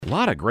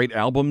lot of great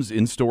albums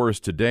in stores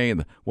today, and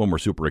the one we're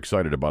super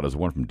excited about is the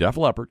one from Def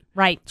Leppard.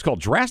 Right. It's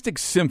called Drastic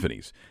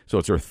Symphonies. So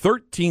it's their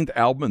 13th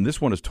album, and this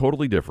one is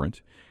totally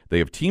different. They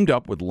have teamed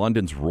up with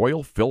London's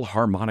Royal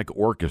Philharmonic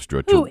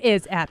Orchestra. Who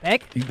is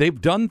epic. They've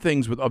done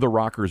things with other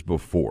rockers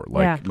before,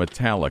 like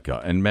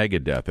Metallica and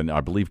Megadeth, and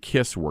I believe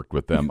Kiss worked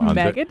with them. on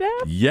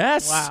Megadeth?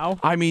 Yes. Wow.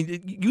 I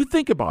mean, you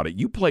think about it.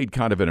 You played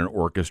kind of in an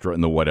orchestra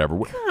in the whatever.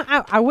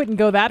 I wouldn't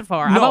go that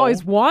far. No, I've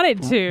always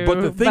wanted to,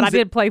 but I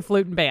did play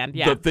flute and band,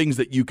 The things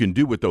that you can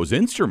do with those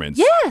instruments,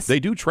 yes, they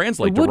do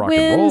translate the to rock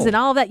and roll. and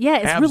all that. Yeah,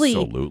 it's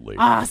Absolutely. really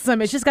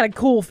awesome. It's just got a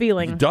cool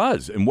feeling. It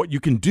does. And what you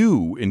can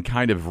do in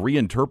kind of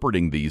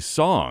reinterpreting these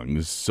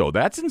songs. So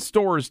that's in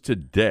stores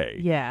today.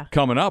 Yeah.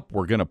 Coming up,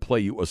 we're going to play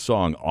you a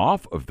song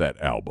off of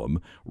that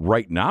album.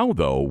 Right now,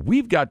 though,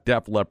 we've got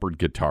Def Leppard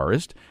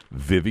guitarist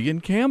Vivian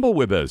Campbell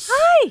with us.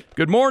 Hi.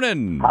 Good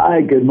morning.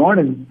 Hi, good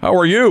morning. How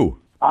are you?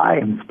 I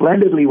am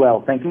splendidly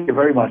well. Thank you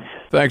very much.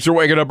 Thanks for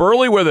waking up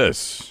early with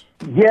us.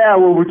 Yeah,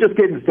 well, we're just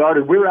getting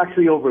started. We're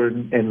actually over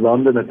in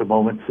London at the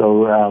moment,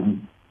 so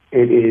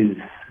it is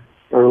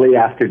early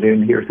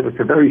afternoon here, so it's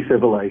a very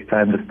civilized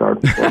time to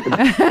start.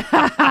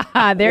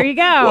 There you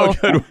go. Well,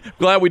 good.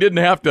 Glad we didn't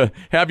have to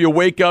have you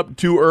wake up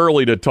too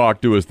early to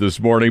talk to us this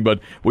morning,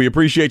 but we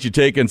appreciate you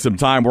taking some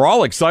time. We're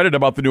all excited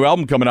about the new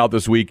album coming out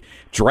this week,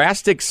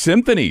 Drastic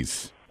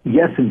Symphonies.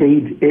 Yes,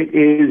 indeed. It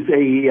is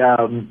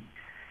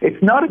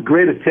it's not a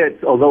greatest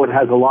hits, although it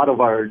has a lot of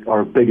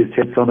our biggest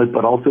hits on it,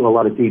 but also a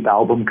lot of deep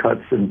album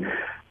cuts, and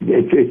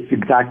it's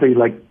exactly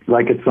like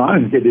it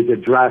sounds. It is a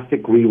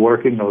drastic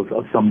reworking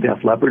of some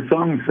Def Leppard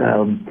songs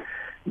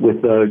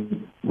with the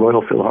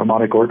Royal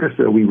Philharmonic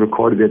Orchestra. We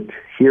recorded it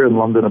here in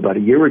London about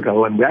a year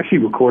ago, and we actually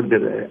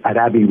recorded it at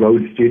Abbey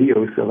Road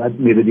Studios, so that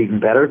made it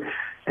even better.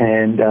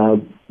 And,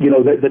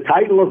 the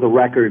title of the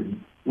record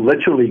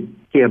literally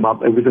came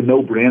up. It was a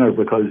no-brainer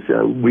because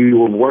we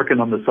were working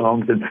on the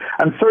songs, and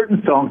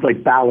certain songs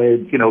like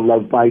ballads,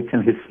 Love Bites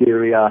and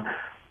Hysteria,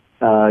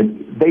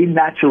 they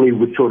naturally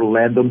would sort of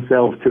lend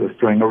themselves to a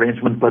string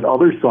arrangement, but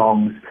other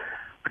songs,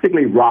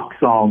 particularly rock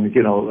songs,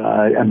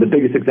 and the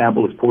biggest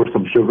example is Pour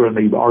Some Sugar, and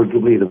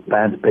arguably the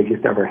band's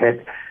biggest ever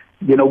hit.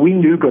 We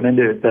knew going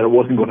into it that it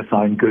wasn't going to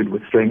sound good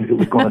with strings. It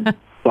was going to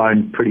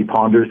sound pretty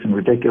ponderous and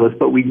ridiculous,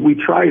 but we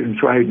tried and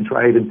tried and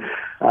tried, and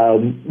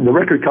the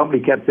record company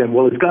kept saying,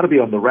 well, it's got to be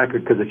on the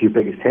record because it's your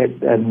biggest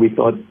hit, and we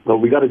thought, well,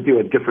 we got to do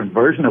a different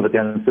version of it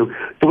then. So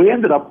we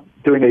ended up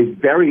doing a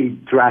very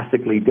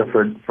drastically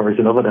different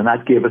version of it, and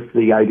that gave us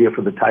the idea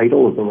for the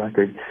title of the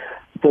record.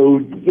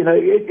 So,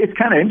 it's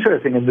kind of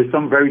interesting, and there's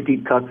some very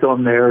deep cuts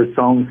on there,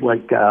 songs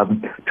like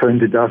Turn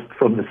to Dust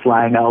from the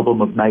Slang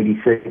album of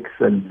 96,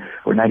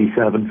 or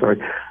 97, sorry.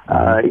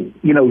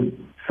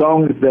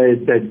 Songs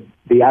that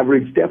the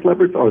average Def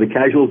Leppard or the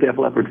casual Def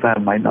Leppard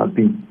fan might not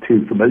be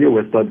too familiar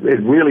with, but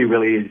it really,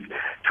 really is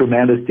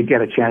tremendous to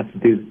get a chance to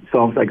do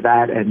songs like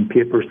that and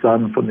Paper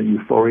Sun from the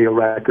Euphoria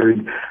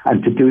record,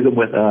 and to do them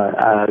with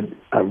a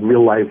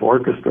real live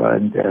orchestra,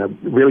 and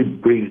really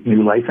breathe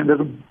new life into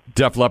them.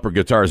 Def Leppard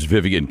guitarist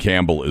Vivian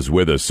Campbell is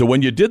with us. So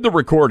when you did the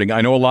recording,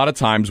 I know a lot of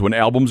times when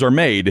albums are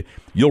made,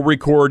 you'll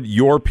record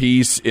your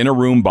piece in a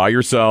room by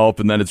yourself,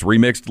 and then it's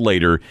remixed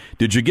later.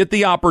 Did you get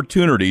the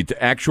opportunity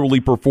to actually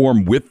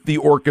perform with the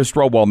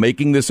orchestra while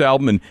making this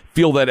album and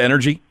feel that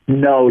energy?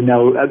 No.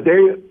 No,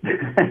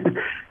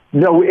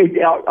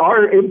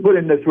 our input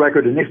in this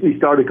record initially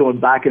started going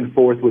back and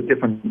forth with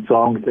different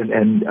songs,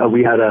 and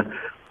we had a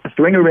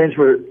string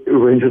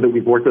arranger that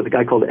we've worked with, a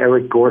guy called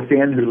Eric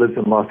Gorfian, who lives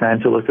in Los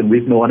Angeles, and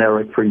we've known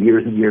Eric for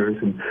years and years,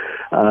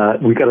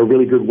 and we got a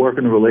really good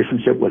working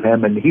relationship with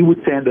him, and he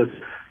would send us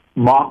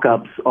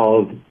mock-ups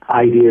of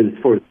ideas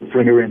for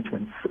string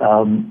arrangements,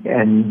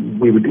 and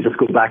we would just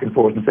go back and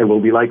forth and say,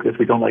 well, we like this,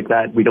 we don't like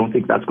that, we don't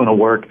think that's going to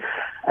work,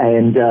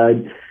 and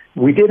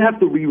we did have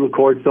to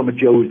re-record some of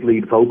Joe's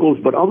lead vocals,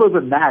 but other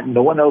than that,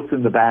 no one else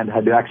in the band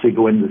had to actually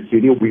go into the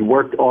studio. We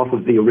worked off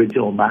of the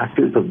original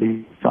masters of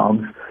these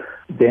songs.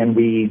 Then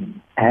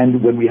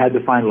when we had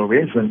the final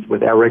arrangements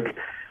with Eric,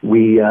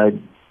 we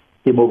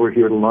came over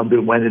here to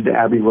London, went into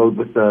Abbey Road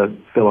with the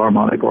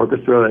Philharmonic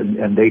Orchestra,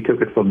 and they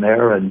took it from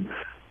there. And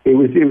it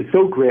was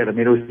so great. I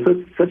mean, it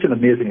was such an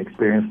amazing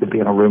experience to be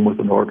in a room with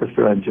an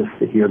orchestra and just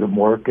to hear them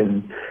work.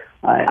 And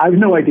I have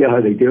no idea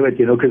how they do it,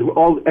 because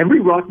every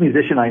rock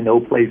musician I know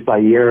plays by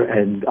ear,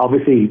 and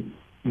obviously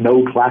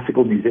no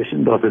classical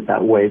musician does it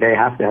that way. They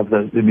have to have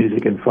the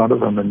music in front of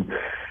them, and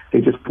they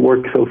just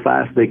work so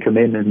fast. They come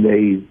in and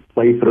they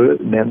play through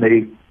it, and then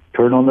they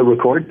turn on the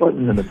record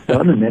button, and it's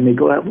done, and then they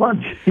go have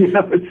lunch.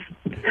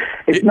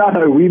 It's not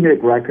how we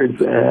make records,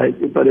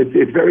 but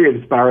it's very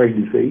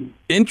inspiring to see.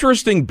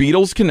 Interesting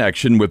Beatles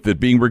connection with it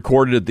being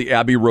recorded at the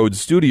Abbey Road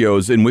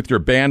Studios, and with your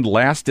band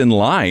Last in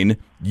Line,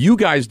 you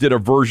guys did a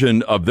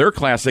version of their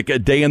classic, A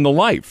Day in the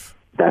Life.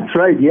 That's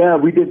right, yeah.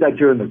 We did that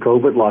during the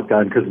COVID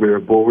lockdown because we were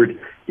bored.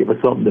 Give us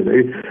something to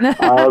do.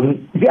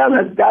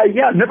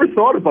 Never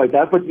thought about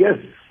that, but yes.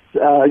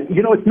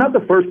 It's not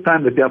the first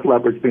time that Def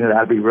Leppard's been at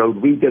Abbey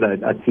Road. We did a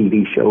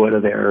TV show out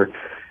of there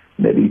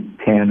maybe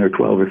 10 or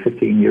 12 or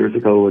 15 years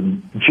ago.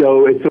 And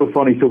Joe, it's so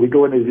funny. So we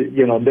go into,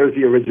 and there's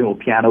the original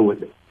piano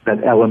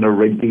that Eleanor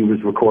Rigby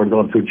was recorded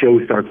on. So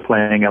Joe starts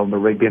playing Eleanor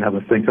Rigby and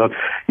having a sing song.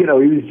 He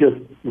was just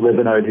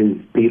living out his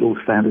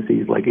Beatles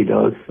fantasies like he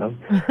does. So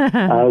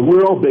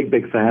we're all big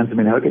fans. I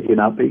mean, how could you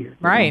not be?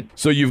 Right.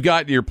 So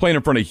you're playing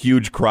in front of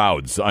huge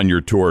crowds on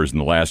your tours in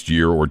the last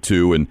year or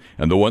two, and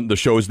the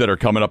shows that are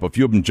coming up, a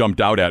few of them jumped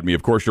out at me.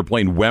 Of course, you're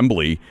playing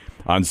Wembley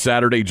on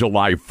Saturday,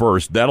 July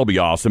 1st. That'll be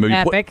awesome.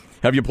 Epic.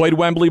 Have you played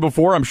Wembley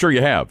before? I'm sure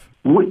you have.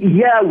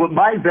 Yeah,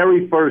 my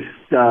very first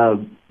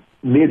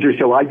major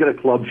show, I did a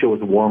club show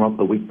as a warm-up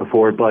the week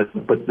before, but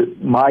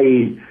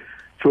my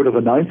sort of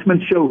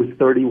announcement show was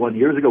 31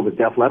 years ago with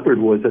Def Leppard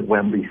was at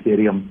Wembley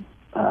Stadium.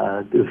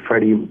 The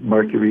Freddie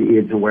Mercury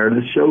AIDS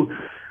awareness show.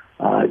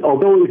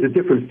 Although it was a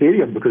different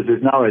stadium because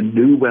there's now a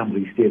new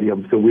Wembley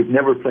Stadium, so we've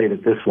never played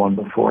at this one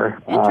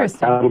before.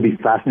 Interesting. That'll be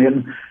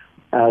fascinating.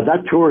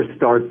 That tour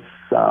starts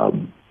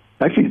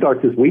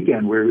this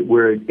weekend.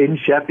 We're in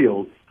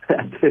Sheffield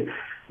at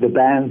the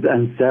band's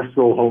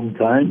ancestral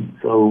hometown.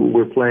 So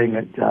we're playing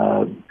at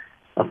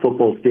a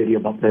football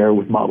stadium up there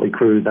with Motley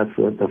Crue. That's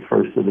the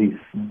first of these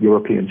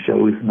European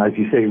shows. And as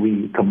you say,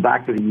 we come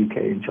back to the UK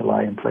in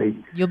July and play.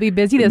 You'll be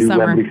busy this new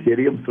summer. Wembley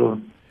Stadium. So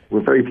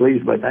we're very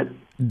pleased about that.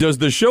 Does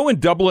the show in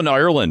Dublin,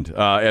 Ireland,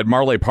 at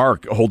Marlay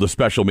Park hold a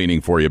special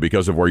meaning for you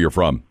because of where you're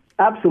from?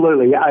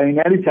 Absolutely. I mean,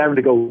 any time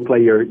to go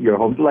play your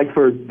home. Like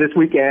for this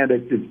weekend,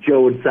 it's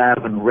Joe and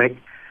Sav and Rick.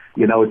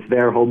 It's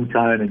their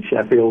hometown in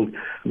Sheffield.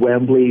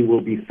 Wembley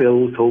will be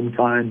Phil's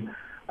hometown.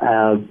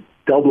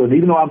 Dublin,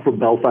 even though I'm from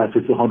Belfast,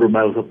 which is 100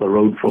 miles up the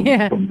road from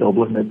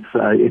Dublin,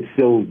 it's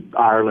still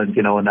Ireland,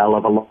 and I'll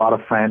have a lot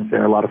of friends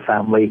there, a lot of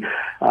family.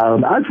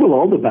 As will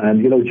all the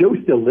band. Joe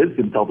still lives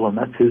in Dublin.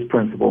 That's his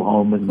principal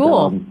home. And,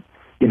 cool.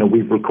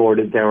 We've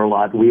recorded there a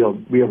lot. We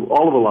have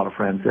all of a lot of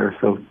friends there,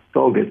 so it's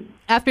all good.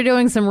 After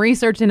doing some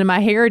research into my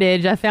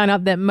heritage, I found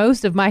out that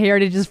most of my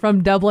heritage is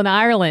from Dublin,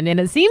 Ireland. And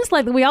it seems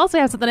like we also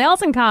have something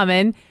else in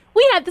common.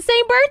 We had the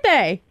same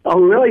birthday. Oh,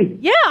 really?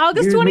 Yeah,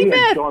 August 25th. Me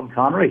and Sean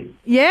Connery.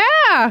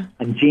 Yeah.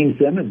 And Gene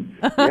Simmons.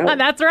 Yeah.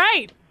 That's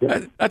right.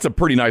 Yeah. That's a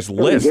pretty nice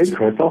list. Good,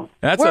 Crystal.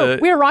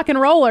 We're rock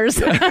and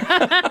rollers.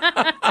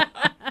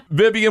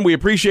 Vivian, we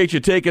appreciate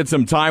you taking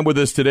some time with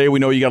us today. We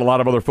know you got a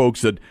lot of other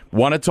folks that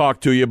want to talk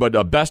to you,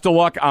 but best of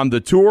luck on the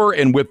tour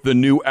and with the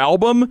new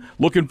album.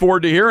 Looking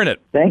forward to hearing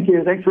it. Thank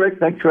you. Thanks, Rick.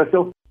 Thanks,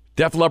 Crystal.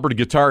 Def Leppard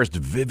guitarist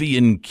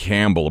Vivian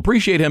Campbell.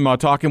 Appreciate him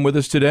talking with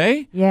us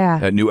today. Yeah.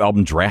 That new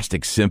album,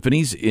 Drastic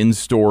Symphonies, in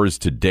stores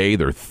today.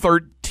 Their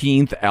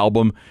 13th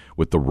album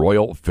with the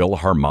Royal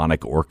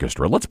Philharmonic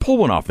Orchestra. Let's pull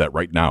one off that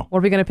right now. What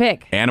are we going to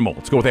pick? Animal.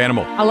 Let's go with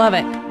Animal. I love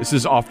it. This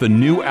is off the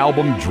new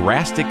album,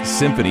 Drastic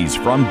Symphonies,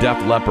 from Def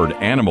Leppard,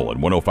 Animal, at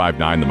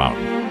 105.9 The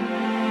Mountain.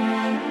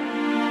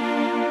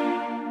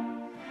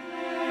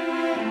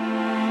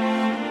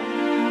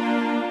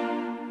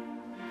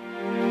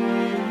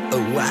 A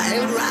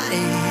wild ride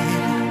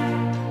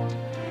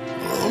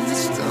over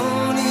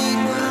stony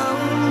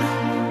ground,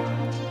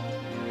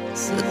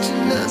 such a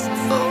lust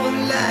for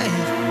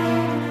life.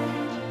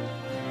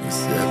 The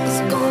circus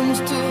comes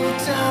to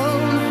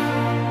town.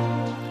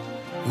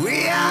 We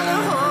are the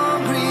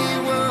hungry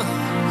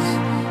ones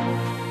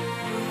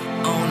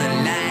on a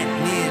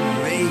lightning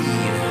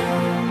raid,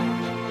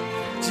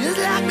 just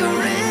like a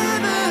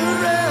river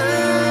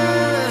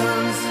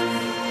runs,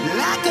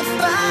 like a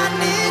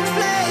finding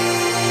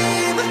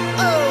flame.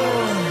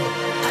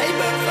 I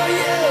burn for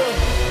you.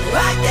 I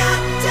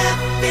got to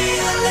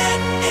feel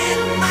it in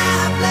my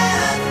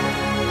blood.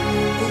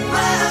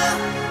 Whoa.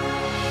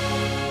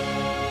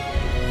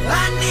 I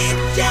need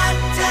your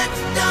touch,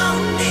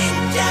 don't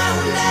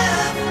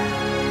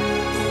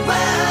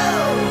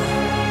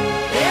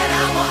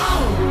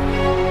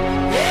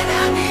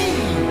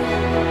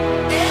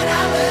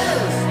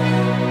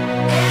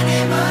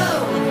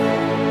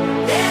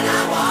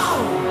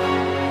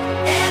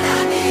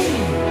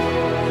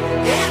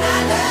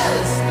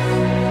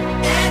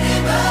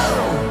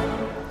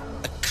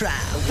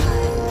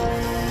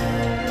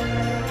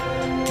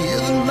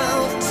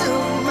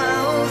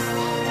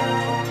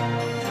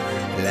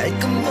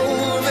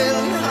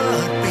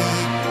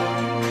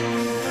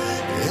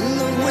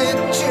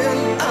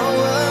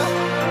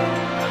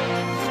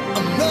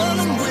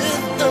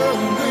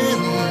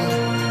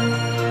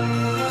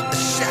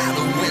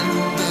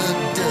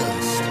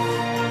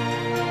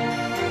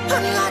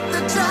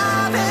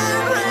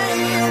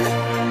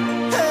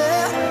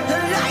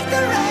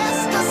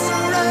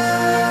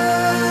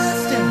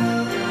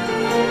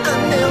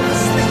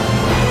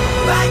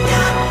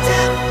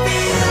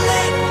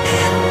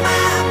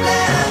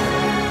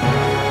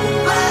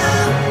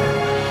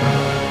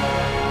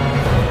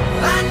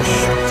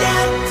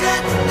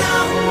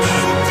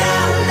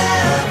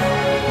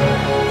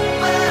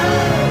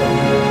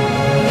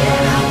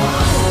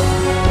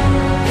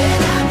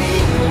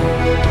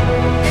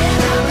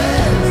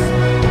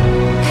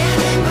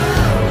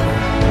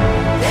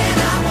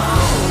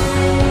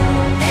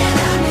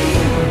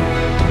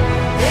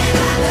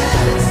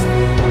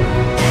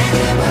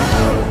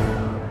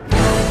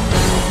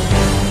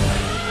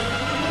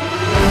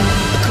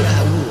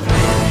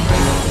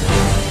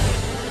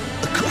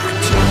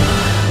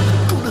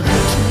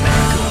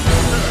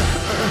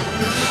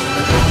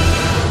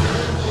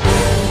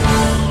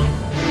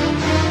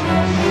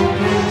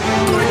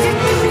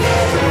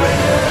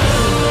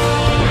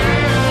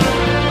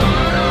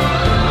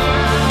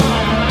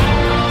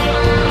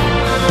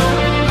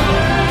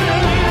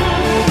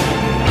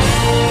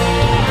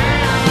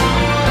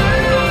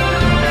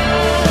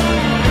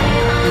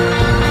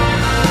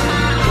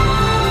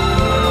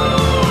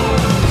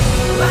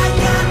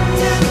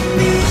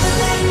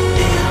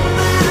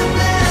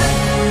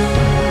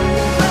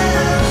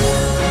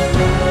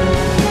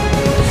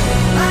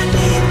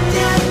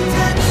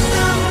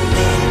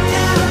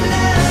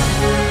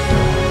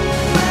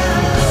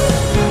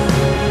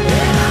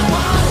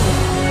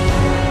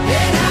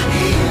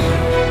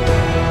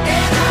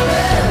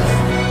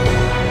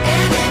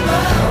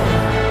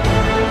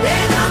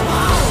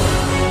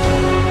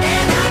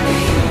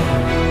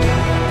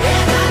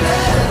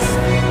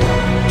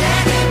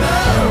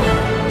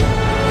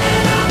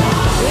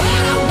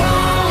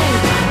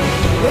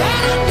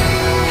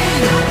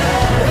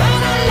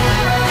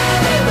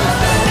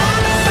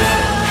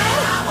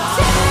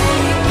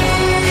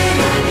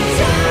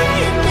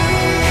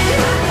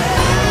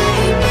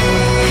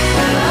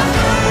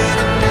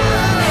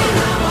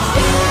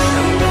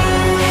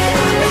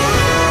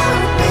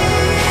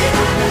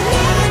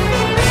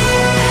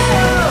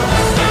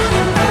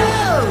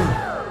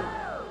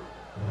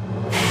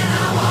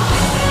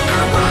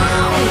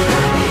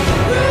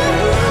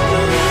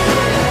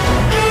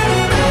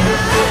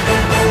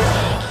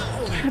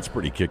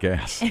pretty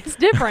kick-ass. It's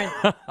different.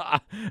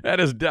 That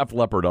is Def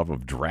Leppard off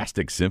of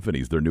Drastic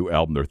Symphonies, their new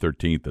album, their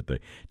 13th, that they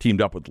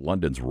teamed up with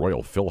London's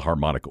Royal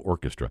Philharmonic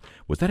Orchestra.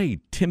 Was that a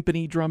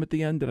timpani drum at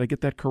the end? Did I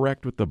get that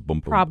correct with the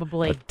boom?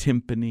 Probably. A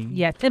timpani?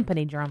 Yeah,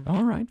 timpani drum.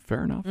 All right,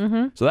 fair enough.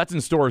 So that's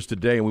in stores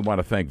today, and we want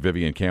to thank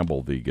Vivian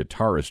Campbell, the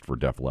guitarist for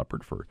Def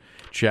Leppard, for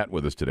chatting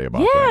with us today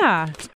about that.